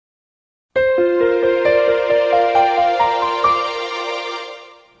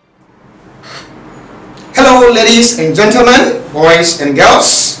Hello ladies and gentlemen, boys and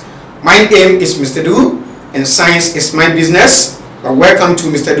girls. My name is Mr. Du and science is my business. Welcome to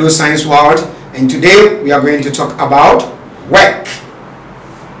Mr. Du Science World, and today we are going to talk about work.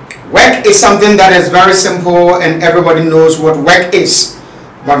 Work is something that is very simple and everybody knows what work is.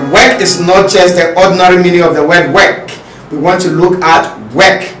 But work is not just the ordinary meaning of the word work. We want to look at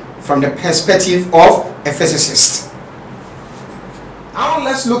work from the perspective of a physicist. Now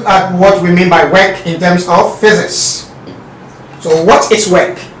let's look at what we mean by work in terms of physics. So what is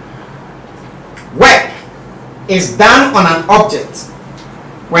work? Work is done on an object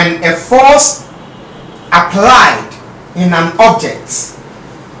when a force applied in an object,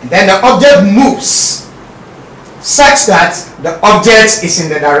 and then the object moves such that the object is in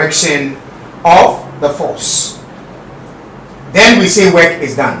the direction of the force. Then we say work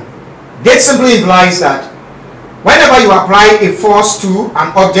is done. This simply implies that whenever you apply a force to an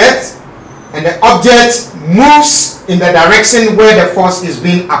object and the object moves in the direction where the force is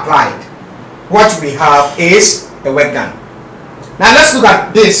being applied, what we have is the work done. Now let's look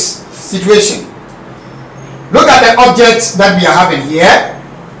at this situation. Look at the object that we are having here.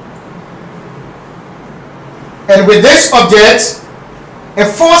 And with this object,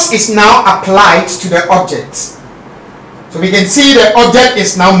 a force is now applied to the object. So we can see the object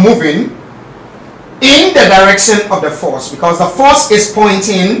is now moving in the direction of the force, because the force is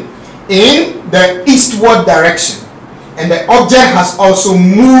pointing in the eastward direction, and the object has also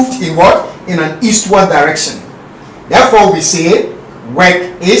moved in what? In an eastward direction. Therefore we say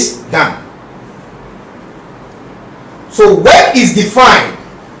work is done. So work is defined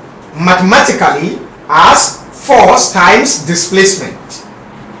mathematically as force times displacement.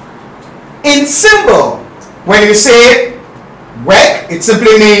 In symbol, when you say work, it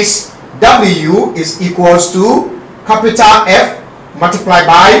simply means W is equals to capital F multiplied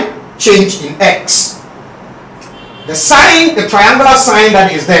by change in X. The sign, the triangular sign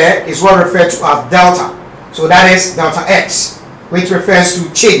that is there, is what referred to as delta. So that is delta X, which refers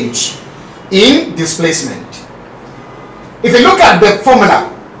to change in displacement. If you look at the formula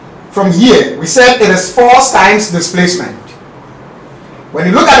from here, we said it is force times displacement. When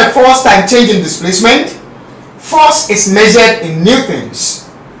you look at the force times change in displacement, force is measured in newtons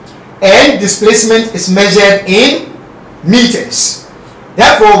and displacement is measured in meters.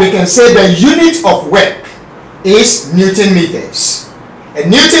 Therefore, we can say the unit of work is Newton meters. And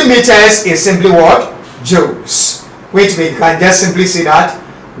Newton meters is simply what? Joules. Which we can just simply say that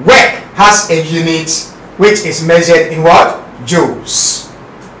work has a unit which is measured in what? Joules.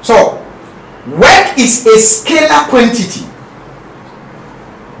 So, work is a scalar quantity.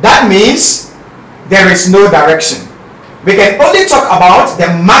 That means there is no direction. We can only talk about the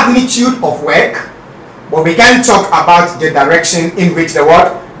magnitude of work, but we can't talk about the direction in which the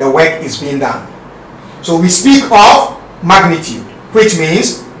work is being done. So we speak of magnitude, which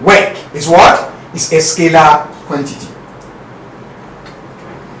means work is what? Is a scalar quantity.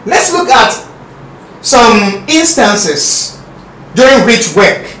 Let's look at some instances during which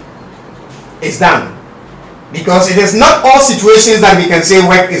work is done, because it is not all situations that we can say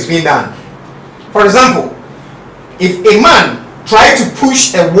work is being done. For example, if a man tries to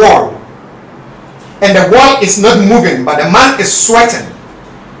push a wall and the wall is not moving but the man is sweating,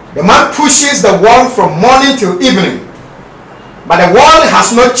 the man pushes the wall from morning till evening, but the wall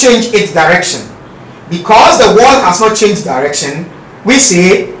has not changed its direction. Because the wall has not changed direction, we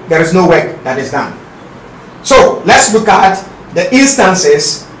say there is no work that is done. So let's look at the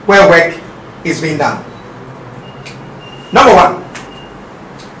instances where work is being done. Number one,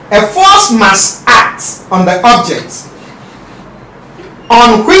 a force must act on the object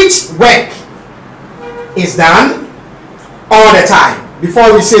on which work is done all the time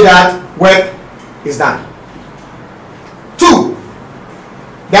before we say that work is done. 2,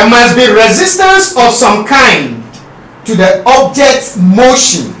 there must be resistance of some kind to the object's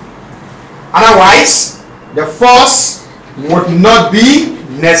motion. Otherwise, the force would not be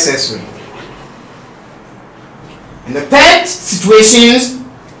necessary. And the third situation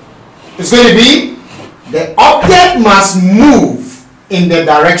is going to be the object must move in the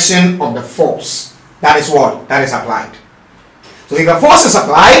direction of the force. That is what? That is applied. So if the force is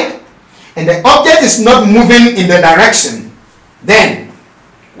applied and the object is not moving in the direction, then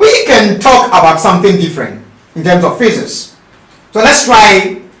we can talk about something different in terms of physics. So let's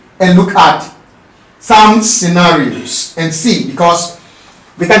try and look at some scenarios and see, because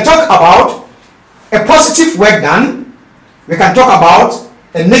we can talk about a positive work done, we can talk about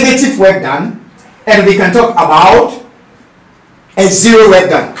a negative work done, and we can talk about a zero work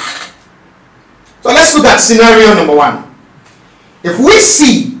done. So let's look at scenario number 1. If we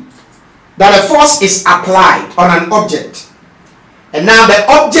see that a force is applied on an object, and now the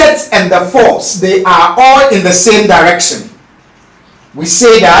object and the force, they are all in the same direction, we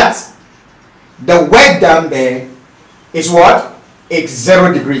say that the work done there is what? It's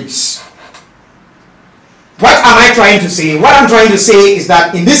 0 degrees. What am I trying to say? What I'm trying to say is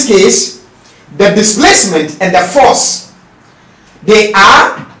that in this case, the displacement and the force, they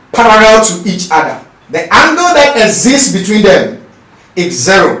are parallel to each other. The angle that exists between them is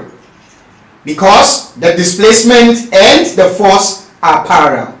 0, because the displacement and the force are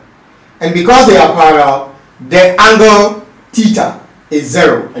parallel. And because they are parallel, the angle theta is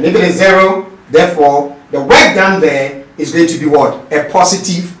 0. And if it is 0, therefore, the work done there is going to be what? A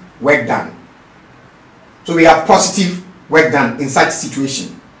positive work done. So we have positive work done in such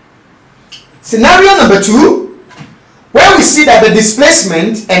situation. Scenario number 2, where we see that the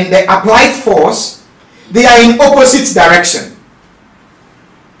displacement and the applied force, they are in opposite direction.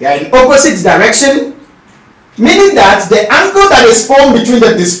 They are in opposite direction, meaning that the angle that is formed between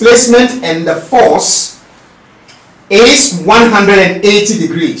the displacement and the force is 180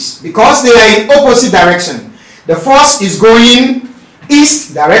 degrees, because they are in opposite direction. The force is going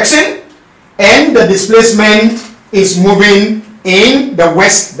east direction and the displacement is moving in the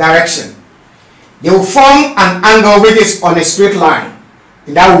west direction. They will form an angle which is on a straight line,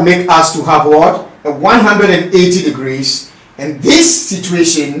 and that will make us to have what? A 180 degrees. And this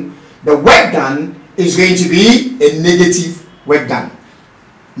situation, the work done is going to be a negative work done.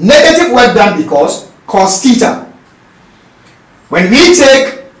 Negative work done because cos theta. When we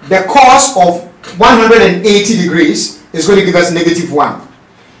take the cos of 180 degrees, it's going to give us negative 1.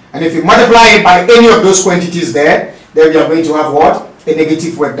 And if you multiply it by any of those quantities there, then we are going to have what? A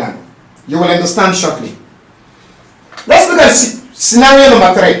negative work done. You will understand shortly. Let's look at scenario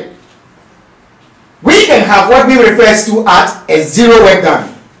number 3. We can have what we refer to as a 0 work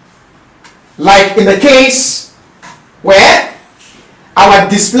done. Like in the case where our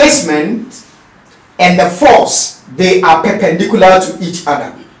displacement and the force, they are perpendicular to each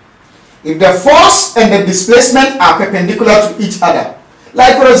other. If the force and the displacement are perpendicular to each other,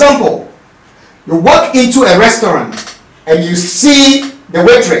 like for example, you walk into a restaurant and you see the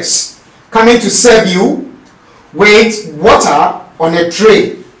waitress coming to serve you with water on a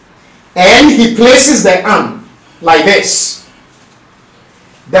tray, and he places the arm like this.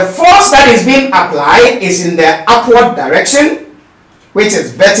 The force that is being applied is in the upward direction, which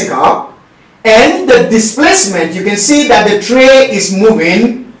is vertical, and the displacement, you can see that the tray is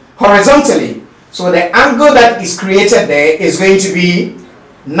moving horizontally. So the angle that is created there is going to be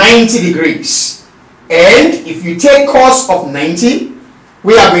 90 degrees. And if you take cos of 90,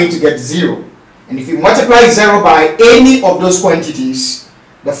 we are going to get 0. And if you multiply 0 by any of those quantities,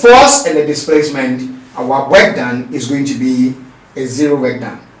 the force and the displacement, our work done is going to be a 0 work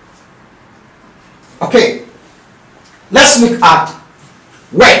done. Okay, let's look at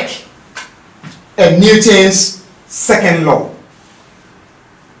work and Newton's second law.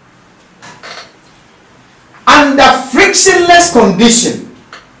 Under frictionless condition,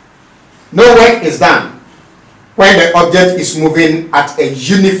 no work is done when the object is moving at a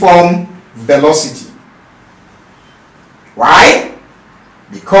uniform velocity. Why?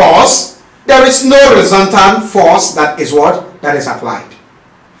 Because there is no resultant force that is what? That is applied.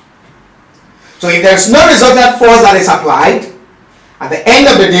 So if there is no resultant force that is applied, at the end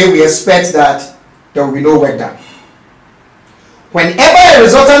of the day we expect that there will be no work done. Whenever a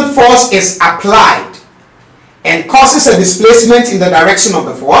resultant force is applied and causes a displacement in the direction of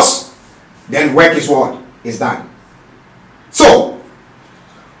the force, then work is what? Is done. So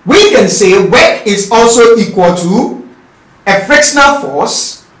we can say work is also equal to a frictional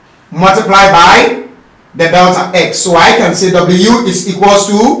force multiplied by the delta x. So I can say W is equals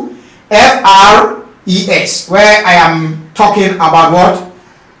to FRES, where I am talking about what?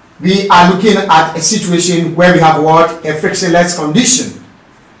 We are looking at a situation where we have what? A frictionless condition.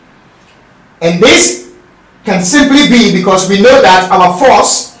 And this can simply be because we know that our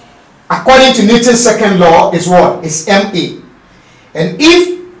force, according to Newton's second law, is what? Is MA. And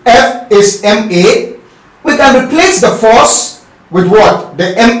if F is MA, we can replace the force with what?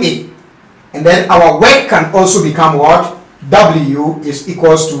 The MA. And then our work can also become what? W is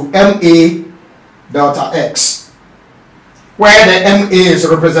equals to MA delta X, where the MA is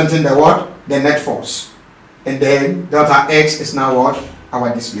representing the what? The net force. And then delta X is now what?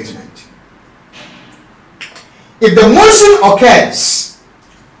 Our displacement. If the motion occurs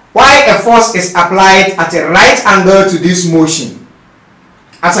while a force is applied at a right angle to this motion,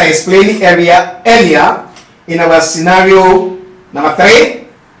 as I explained earlier in our scenario number 3,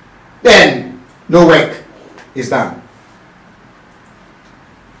 then no work is done.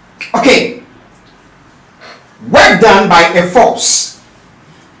 Okay, work done by a force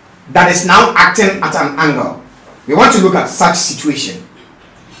that is now acting at an angle. We want to look at such situation.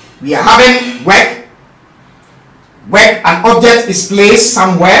 We are having work, an object is placed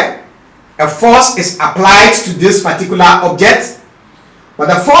somewhere, a force is applied to this particular object, but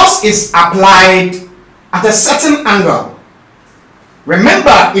the force is applied at a certain angle.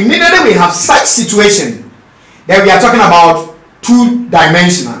 Remember, immediately we have such situation that we are talking about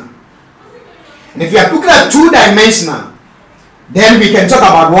two-dimensional. And if you are looking at two-dimensional, then we can talk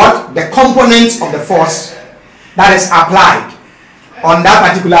about what? The components of the force that is applied on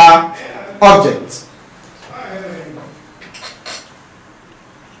that particular object.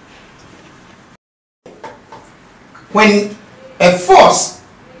 When a force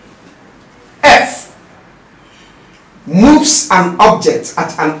F moves an object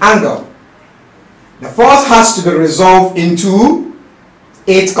at an angle, the force has to be resolved into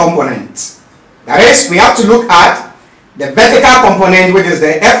 8 components. That is, we have to look at the vertical component, which is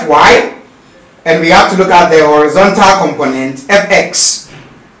the Fy, and we have to look at the horizontal component Fx.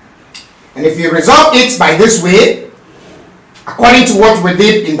 And if you resolve it by this way, according to what we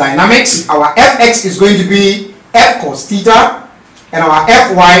did in dynamics, our Fx is going to be F cos theta, and our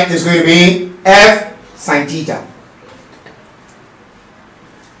Fy is going to be F sin theta.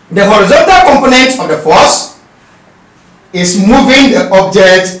 The horizontal component of the force is moving the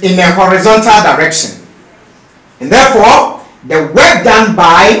object in a horizontal direction, and therefore the work done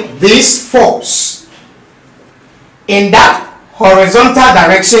by this force in that horizontal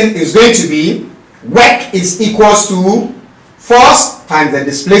direction is going to be work is equals to force times the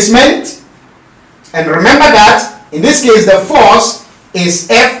displacement. And remember that in this case the force is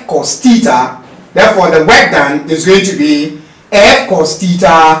F cos theta, therefore the work done is going to be F cos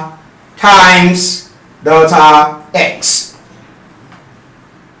theta times delta x.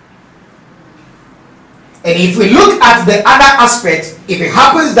 And if we look at the other aspect, if it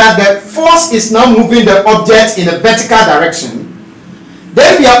happens that the force is now moving the object in a vertical direction,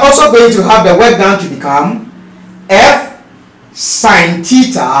 then we are also going to have the work done to become F sin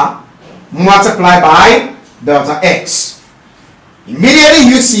theta multiplied by delta x. Immediately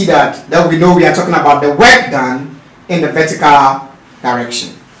you see that, then we know we are talking about the work done in the vertical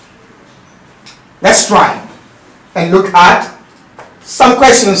direction. Let's try and look at some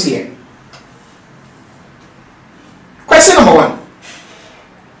questions here. Question number 1.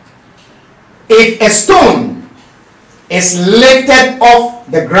 If a stone is lifted off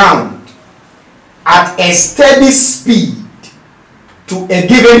the ground at a steady speed to a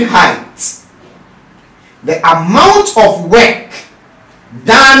given height, the amount of work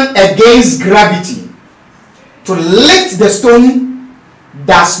done against gravity to lift the stone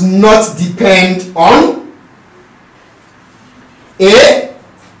does not depend on A,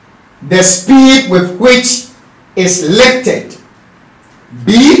 the speed with which is lifted,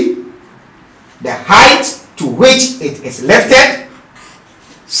 B, the height to which it is lifted,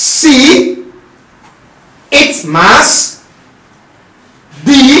 C, its mass,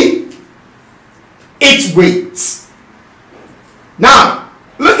 D, its weight. Now,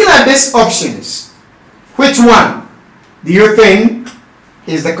 looking at these options, which one do you think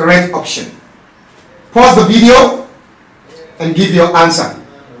is the correct option? Pause the video and give your answer.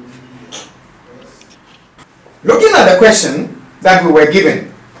 Looking at the question that we were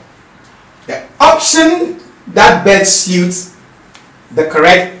given, the option that best suits the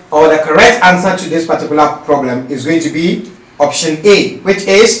correct answer to this particular problem is going to be option A, which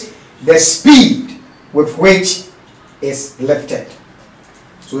is the speed with which is lifted.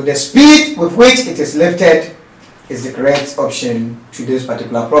 So the speed with which it is lifted is the correct option to this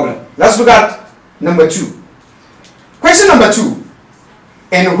particular problem. Let's look at number 2. Question number 2.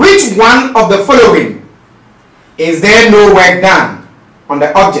 In which one of the following is there no work done on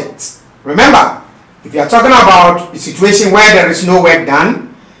the object? Remember, if you are talking about a situation where there is no work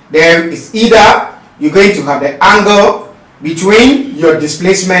done, there is either you're going to have the angle between your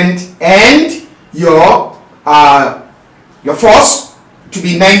displacement and your force to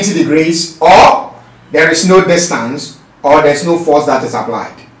be 90 degrees, or there is no distance, or there is no force that is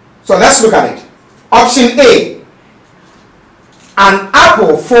applied. So let's look at it. Option A, an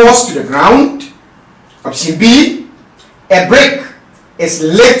apple falls to the ground. Option B, a brick is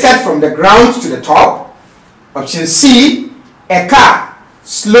lifted from the ground to the top. Option C, a car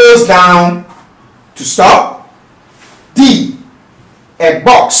slows down to stop. D, a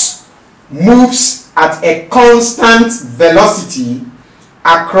box moves at a constant velocity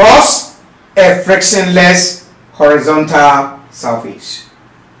across a frictionless horizontal surface.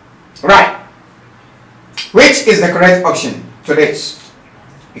 Right. Which is the correct option to this?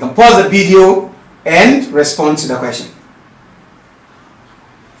 You can pause the video and respond to the question.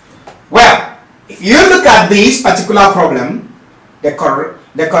 Well, if you look at this particular problem, the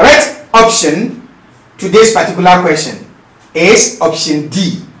correct option to this particular question is option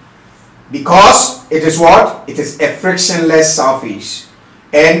D, because it is what? It is a frictionless surface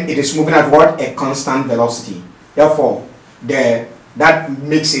and it is moving at what? A constant velocity. Therefore, that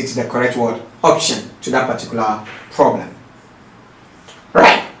makes it the correct word option to that particular problem.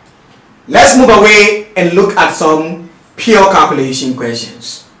 Right. Let's move away and look at some pure calculation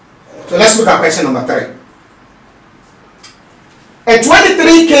questions. So let's look at question number 3. A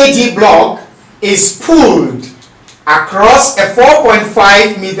 23 kg block is pulled across a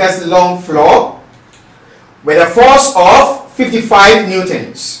 4.5 meters long floor with a force of 55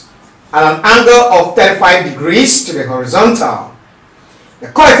 newtons at an angle of 35 degrees to the horizontal. The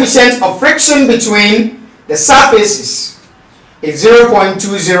coefficient of friction between the surfaces is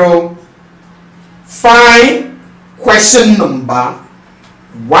 0.20. Find question number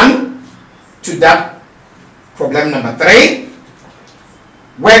 1 to that problem number 3.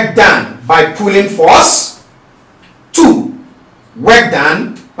 Work done by pulling force. 2. Work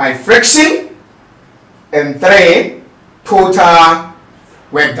done by friction. And 3. Total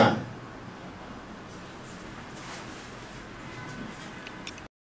work done.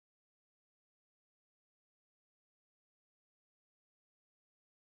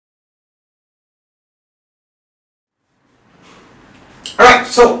 Alright,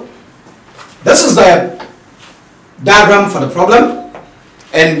 so this is the diagram for the problem,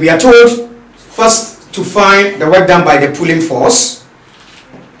 and we are told first to find the work done by the pulling force.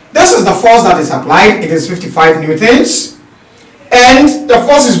 This is the force that is applied. It is 55 newtons, and the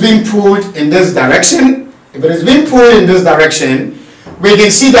force is being pulled in this direction. If it is being pulled in this direction, we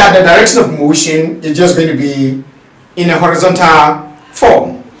can see that the direction of motion is just going to be in a horizontal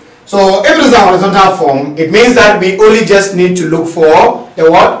form. So if it is a horizontal form, it means that we only just need to look for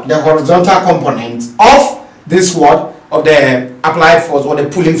the what? The horizontal component of this what? Of the applied force or the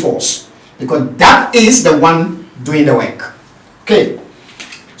pulling force, because that is the one doing the work. Okay.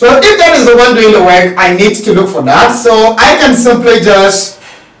 So if that is the one doing the work, I need to look for that. So I can simply just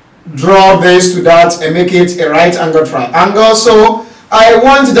draw this to that and make it a right angle triangle. So I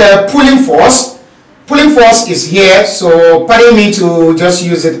want the pulling force. Pulling force is here, so pardon me to just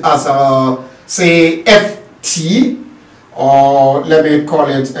use it as a, say, Ft, or let me call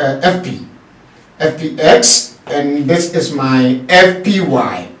it Fp, Fpx, and this is my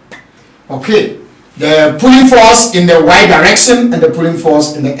Fpy. Okay, the pulling force in the y direction and the pulling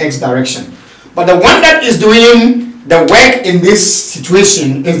force in the x direction. But the one that is doing the work in this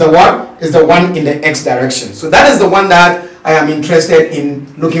situation is the what? Is the one in the x direction. So that is the one that I am interested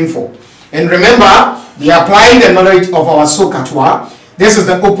in looking for. And remember, we are applying the knowledge of our SOHCAHTOA. This is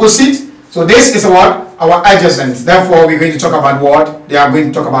the opposite. So this is what? Our adjacent. Therefore, we're going to talk about what? They are going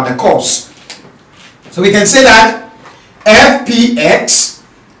to talk about the cos. So we can say that Fpx,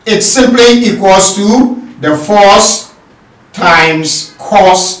 it simply equals to the force times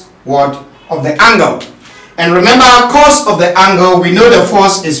cos what? Of the angle. And remember, cos of the angle, we know the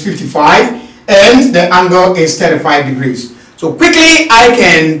force is 55 and the angle is 35 degrees. So quickly, I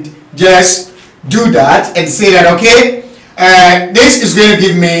can just do that and say that, okay, this is going to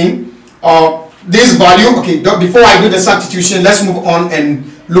give me this value. Okay, before I do the substitution, let's move on and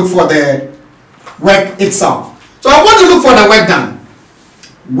look for the work itself. So I want to look for the work done.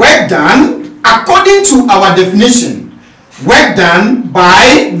 Work done, according to our definition, work done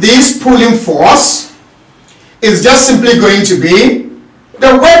by this pulling force is just simply going to be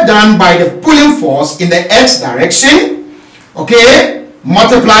the work done by the pulling force in the x direction, okay,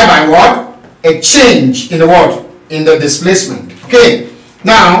 multiplied by what? A change in the what? In the displacement. Okay,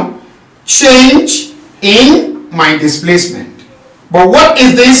 now change in my displacement. But what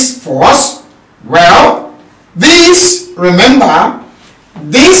is this force? Well, this, remember,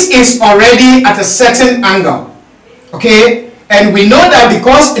 this is already at a certain angle. Okay, and we know that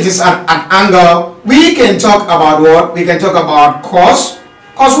because it is at an angle, we can talk about what? We can talk about cos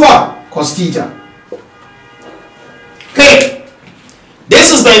what? Cos theta. Okay.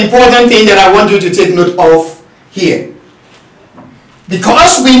 This is the important thing that I want you to take note of here.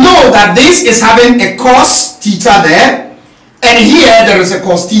 Because we know that this is having a cos theta there, and here there is a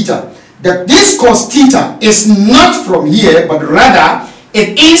cos theta. This cos theta is not from here, but rather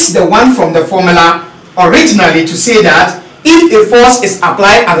it is the one from the formula originally to say that if a force is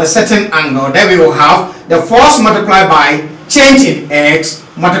applied at a certain angle, then we will have the force multiplied by change in x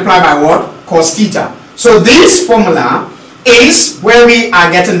multiplied by what? Cos theta. So this formula is where we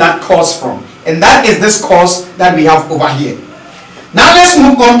are getting that cos from, and that is this cos that we have over here. Now let's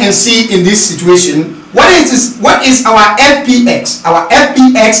move on and see in this situation what is our FPX. Our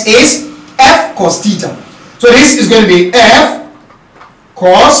FPX is F cos theta. So this is going to be F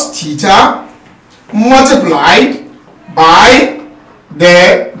cos theta multiplied by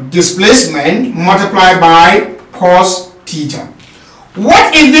the displacement multiplied by cos theta.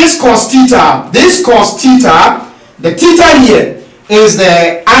 What is this cos theta? This cos theta, the theta here is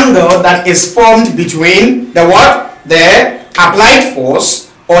the angle that is formed between the what? The applied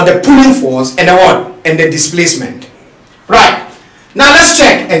force or the pulling force and the what? And the displacement. Right. Now let's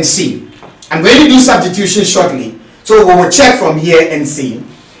check and see. I'm going to do substitution shortly. So we will check from here and see.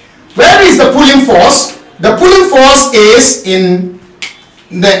 Where is the pulling force? The pulling force is in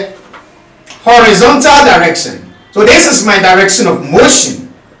the horizontal direction. So this is my direction of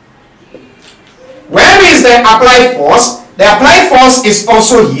motion. Where is the applied force? The applied force is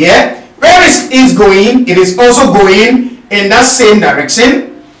also here. Where is it going? It is also going in that same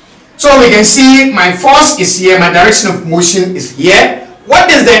direction. So we can see my force is here, my direction of motion is here.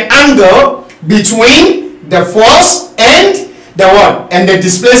 What is the angle between the force and the what? And the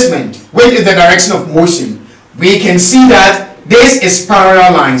displacement, which is the direction of motion? We can see that this is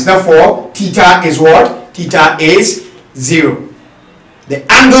parallel lines. Therefore, theta is what? Theta is 0. The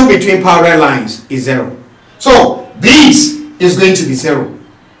angle between parallel lines is 0. So this is going to be 0.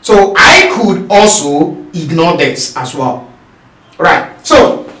 So I could also ignore this as well. Right.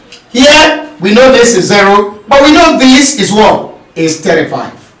 So here we know this is 0, but we know this is what? Is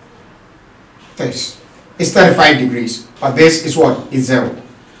 35. This is 35 degrees, but this is what? Is 0.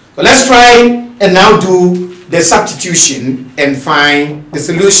 So let's try and now do the substitution and find the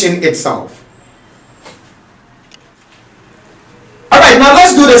solution itself. Alright, now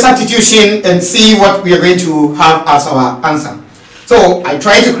let's do the substitution and see what we are going to have as our answer. So I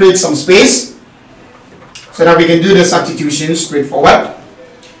try to create some space so that we can do the substitution straightforward.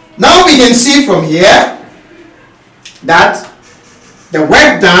 Now we can see from here that the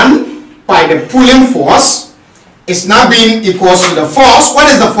work done by the pulling force is now being equals to the force. What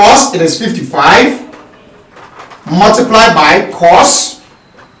is the force? It is 55 multiplied by cos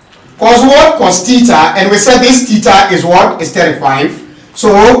what? Cos theta, and we said this theta is what? Is 35.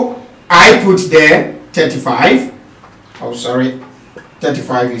 So I put there 35. Oh, sorry,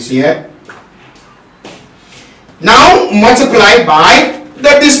 35 is here. Now multiplied by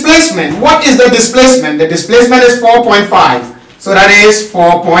the displacement. What is the displacement? The displacement is 4.5. So that is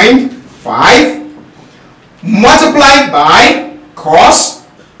 4.5 multiplied by cos,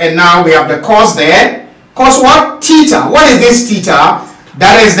 and now we have the cos there. Cos what? Theta. What is this theta?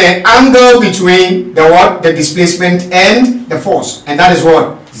 That is the angle between the what? The displacement and the force, and that is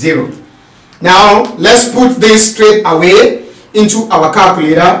what? 0. Now let's put this straight away into our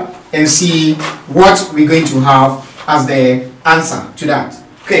calculator and see what we're going to have as the answer to that.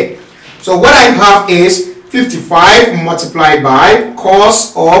 Okay, so what I have is 55 multiplied by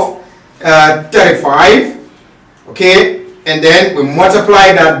cos of 35. Okay, and then we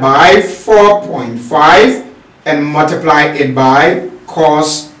multiply that by 4.5 and multiply it by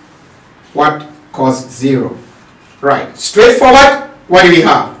cos what? Cos 0. Right, straightforward. What do we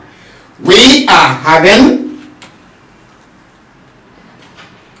have? We are having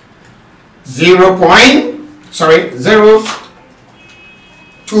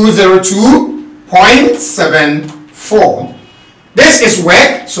 0202.74. This is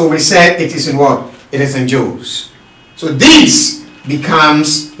work, so we said it is in what? It is in joules. So this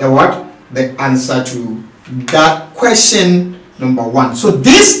becomes the what? The answer to that question number 1. So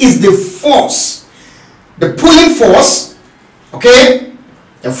this is the force, the pulling force, okay?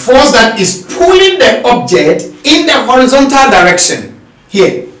 The force that is pulling the object in the horizontal direction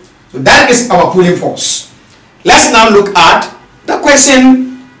here. So that is our pulling force. Let's now look at the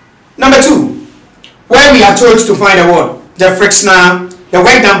question number 2, where we are told to find the what? The frictional, the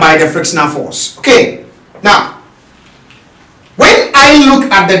work done by the frictional force. Okay, now when I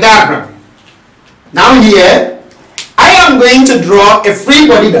look at the diagram, now here I am going to draw a free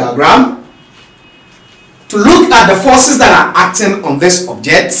body diagram to look at the forces that are acting on this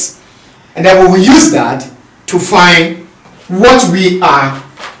object, and then we will use that to find what we are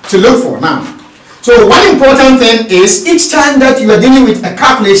to look for now. So one important thing is, each time that you are dealing with a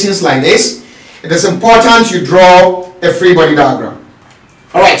calculations like this, it is important you draw a free body diagram.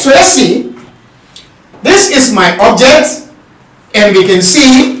 Alright, so let's see. This is my object, and we can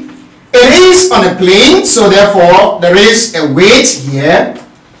see it is on a plane, so therefore there is a weight here.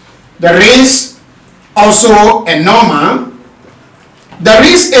 There is also a normal. There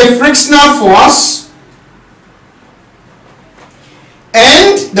is a frictional force,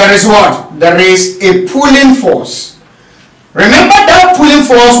 and there is what? There is a pulling force. Remember that pulling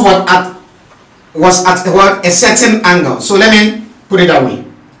force was at what, a certain angle. So let me put it that way.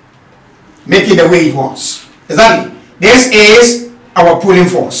 Make it the way it was. Exactly. This is our pulling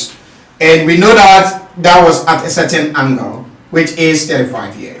force. And we know that that was at a certain angle, which is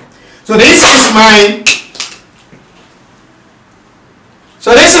 35 here. So this is my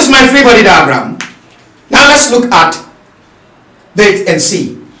free body diagram. Now let's look at it and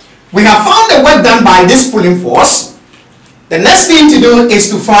see. We have found the work done by this pulling force. The next thing to do is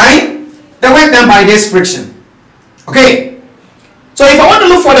to find the work done by this friction. Okay. So if I want to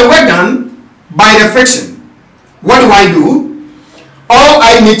look for the work done by the friction, what do? All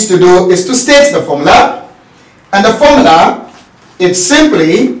I need to do is to state the formula. And the formula is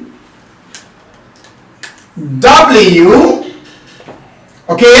simply W,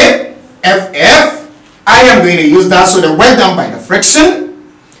 okay, FF. I am going to use that, so the work done by the friction,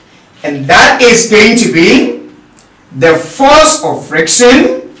 and that is going to be the force of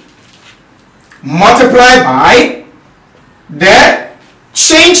friction multiplied by the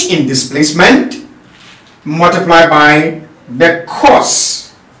change in displacement multiplied by the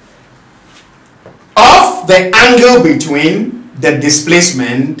cos of the angle between the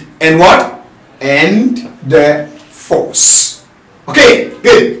displacement and what? And the force. Okay,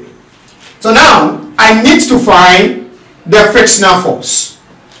 good. So now I need to find the frictional force.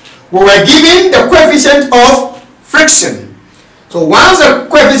 We were given the coefficient of friction. So once the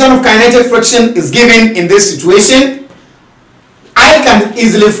coefficient of kinetic friction is given in this situation, I can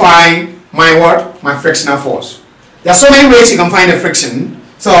easily find my what? My frictional force. There are so many ways you can find the friction.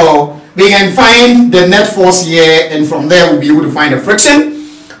 So we can find the net force here, and from there we'll be able to find the friction.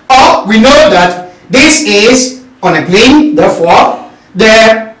 Or we know that this is on a plane, therefore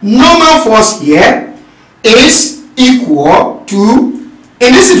the normal force here is equal to,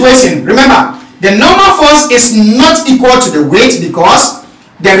 in this situation, remember, the normal force is not equal to the weight because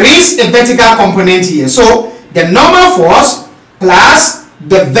there is a vertical component here. So the normal force plus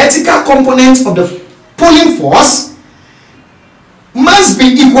the vertical component of the pulling force must be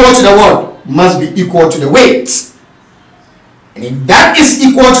equal to the what? Must be equal to the weight. And if that is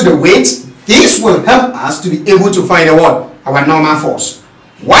equal to the weight, this will help us to be able to find the what? Our normal force.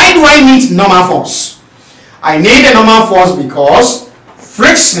 Why do I need normal force? I need a normal force because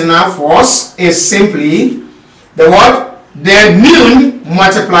frictional force is simply the what? The mean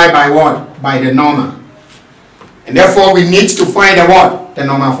multiplied by what? By the normal. And therefore we need to find the what? The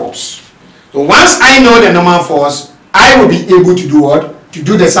normal force. So once I know the normal force, I will be able to do what? To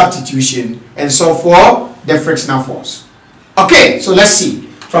do the substitution and so for the frictional force. Okay, so let's see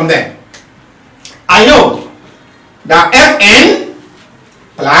from there. I know that Fn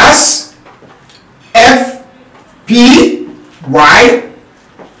plus Fpy,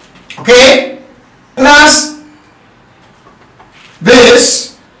 okay, plus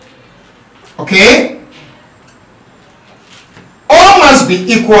this, okay, all must be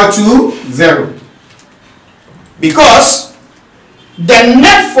equal to 0 because the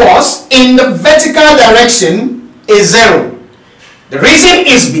net force in the vertical direction is 0. The reason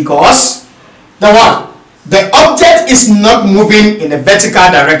is because the what? The object is not moving in the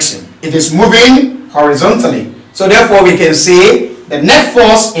vertical direction. It is moving horizontally. So therefore we can say the net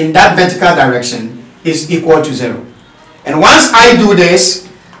force in that vertical direction is equal to 0. And once I do this,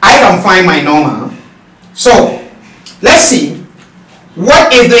 I can find my normal. So let's see.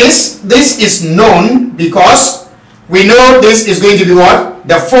 What is this? This is known because we know this is going to be what?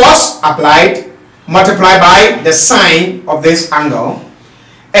 The force applied multiplied by the sine of this angle.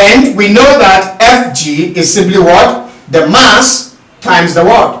 And we know that Fg is simply what? The mass times the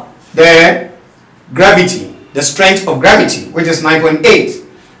what? The gravity, the strength of gravity, which is 9.8.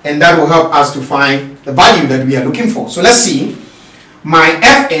 And that will help us to find the value that we are looking for. So let's see. My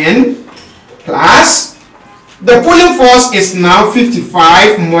Fn plus the pulling force is now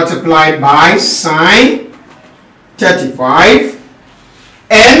 55 multiplied by sine 35.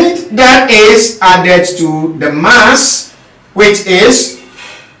 And that is added to the mass, which is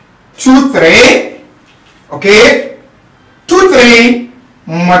 23, okay, 23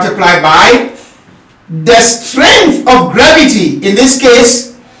 multiplied by the strength of gravity. In this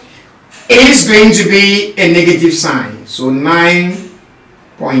case, it is going to be a negative sign, so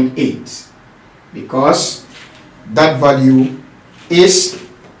 9.8, because that value is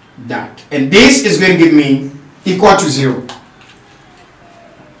that, and this is going to give me equal to 0.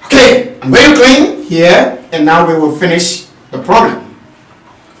 Okay, I'm going to clean here, and now we will finish the problem.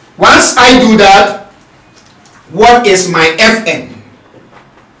 Once I do that, what is my Fn?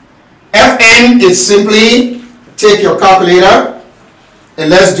 Fn is simply, take your calculator and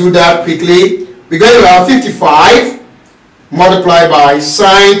let's do that quickly. We're going to have 55 multiplied by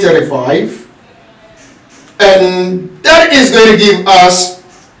sine 35, and that is going to give us,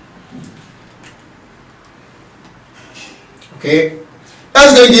 okay,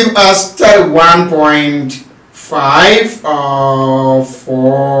 that's going to give us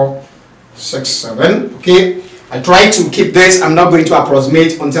 31.5467. Okay, I try to keep this. I'm not going to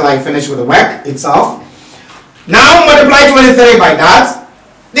approximate until I finish with the work itself. Now multiply 23 by that.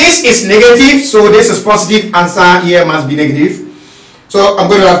 This is negative, so this is positive. Answer here must be negative. So I'm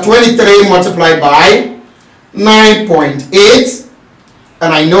going to have 23 multiplied by 9.8,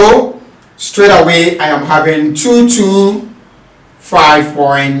 and I know straight away I am having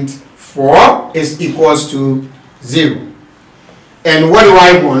 225.4 is equals to 0. And what do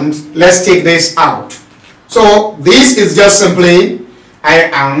I want? Let's take this out. So this is just simply, I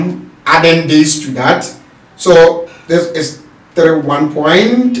am adding this to that. So this is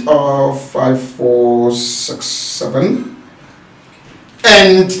 31.5467,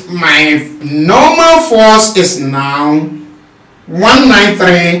 and my normal force is now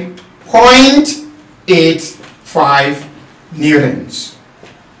 193.85 newtons.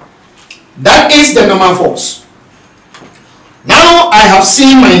 That is the normal force. Now I have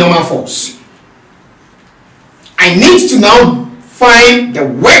seen my normal force. I need to now find the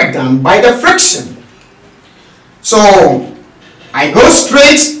work done by the friction. So I go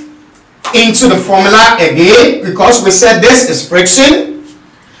straight into the formula again, because we said this is friction.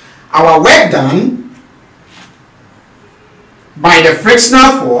 Our work done by the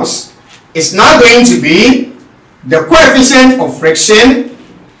frictional force is now going to be the coefficient of friction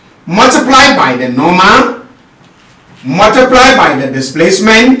multiplied by the normal, multiplied by the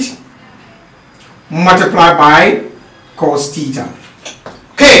displacement, multiplied by cos theta.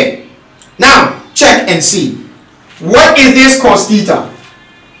 Okay, now check and see. What is this cos theta?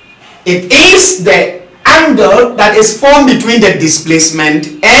 It is the angle that is formed between the displacement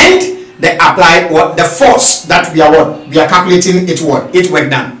and the applied, or the force that we are calculating its work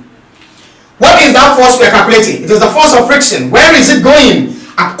done. What is that force we are calculating? It is the force of friction. Where is it going?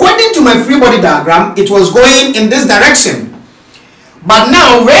 According to my free body diagram, it was going in this direction. But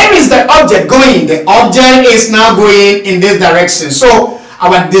now, where is the object going? The object is now going in this direction. So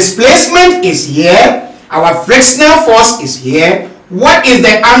our displacement is here. Our frictional force is here. What is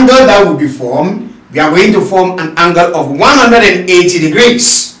the angle that will be formed? We are going to form an angle of 180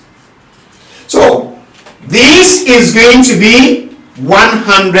 degrees. So this is going to be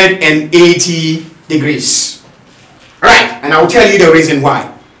 180 degrees. Right, and I will tell you the reason why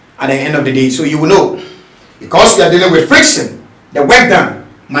at the end of the day, so you will know. Because we are dealing with friction, the work done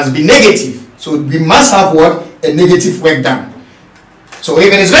must be negative. So we must have what? A negative work done. So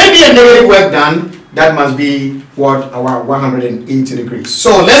if it is going to be a negative work done, that must be what? Our 180 degrees.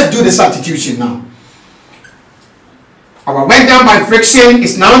 So let's do the substitution now. Our work done by friction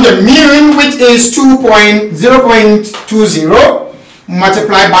is now the mu, which is 0.20,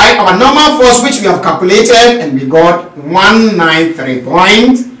 multiplied by our normal force, which we have calculated, and we got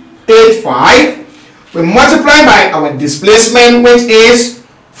 193.85. We multiply by our displacement, which is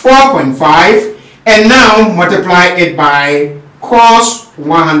 4.5, and now multiply it by cos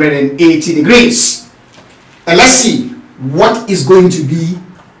 180 degrees. And let's see what is going to be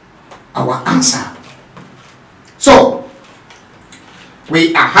our answer. So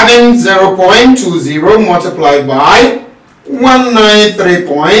we are having 0.20 multiplied by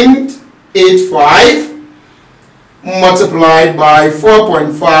 193.85 multiplied by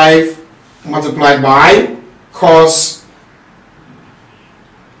 4.5 multiplied by cos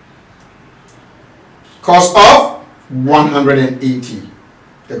of 180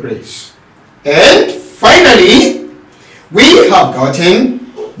 degrees. And finally, we have gotten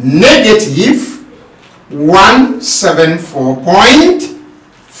negative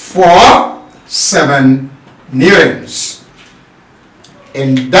 174.47 newtons.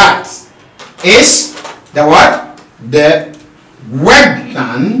 And that is the what? The work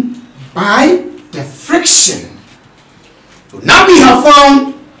done by the friction. So now we have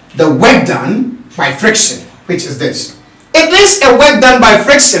found the work done by friction, which is this. It is a work done by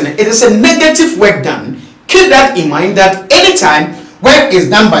friction. It is a negative work done. Keep that in mind, that anytime work is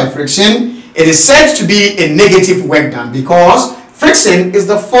done by friction, it is said to be a negative work done, because friction is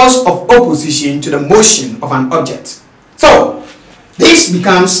the force of opposition to the motion of an object. So this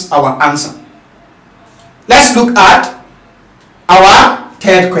becomes our answer. Let's look at our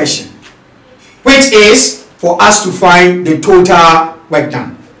third question, which is for us to find the total work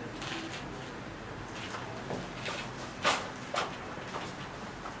done.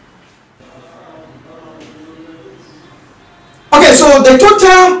 Okay, so the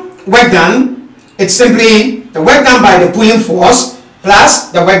total work done, it's simply the work done by the pulling force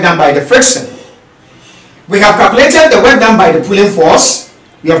plus the work done by the friction. We have calculated the work done by the pulling force.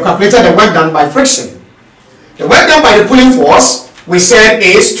 We have calculated the work done by friction. The work done by the pulling force, we said,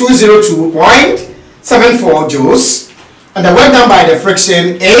 is 202.74 joules. And the work done by the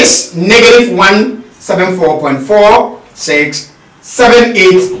friction is negative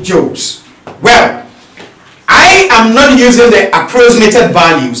 174.4678 joules. Well, I am not using the approximated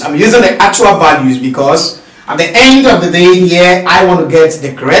values. I'm using the actual values because at the end of the day here, I want to get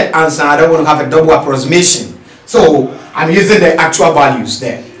the correct answer. I don't want to have a double approximation. So I'm using the actual values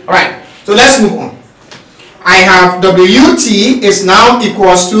there. Alright, so let's move on. I have WT is now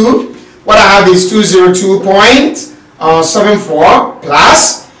equals to, what I have is 202.74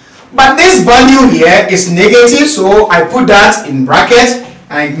 plus, but this value here is negative, so I put that in bracket and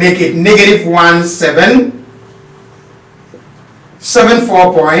I make it negative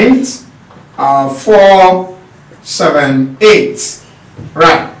 1774.478.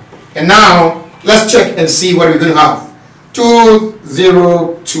 Right, and now let's check and see what we're going to have.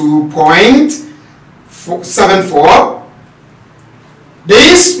 202.74.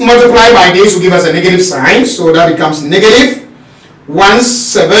 This multiplied by this will give us a negative sign, so that becomes negative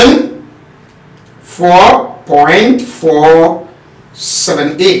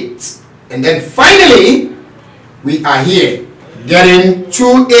 174.478. And then finally, we are here getting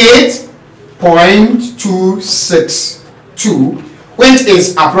 28.262, which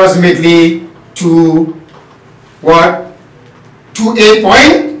is approximately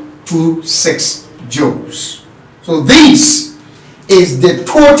 28.26 joules. So this is the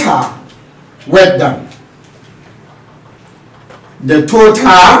total work done. The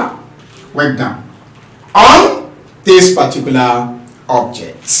total work done on this particular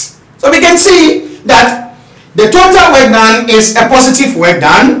object. So we can see that the total work done is a positive work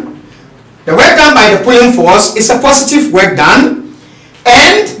done. The work done by the pulling force is a positive work done.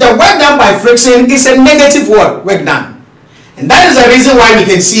 And the work done by friction is a negative work done. And that is the reason why we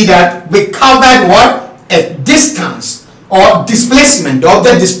can see that we covered what? A distance or displacement. The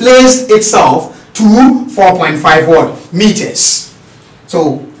object displaced itself to 4.5 meters.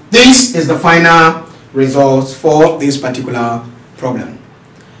 So this is the final result for this particular problem.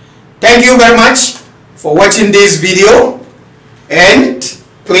 Thank you very much for watching this video, and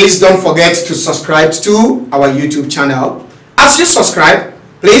please don't forget to subscribe to our YouTube channel. As you subscribe,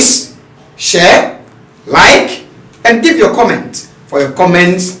 please share, like, and give your comment. For your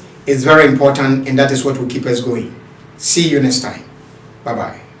comments is very important, and that is what will keep us going. See you next time. Bye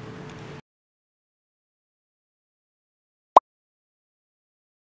bye.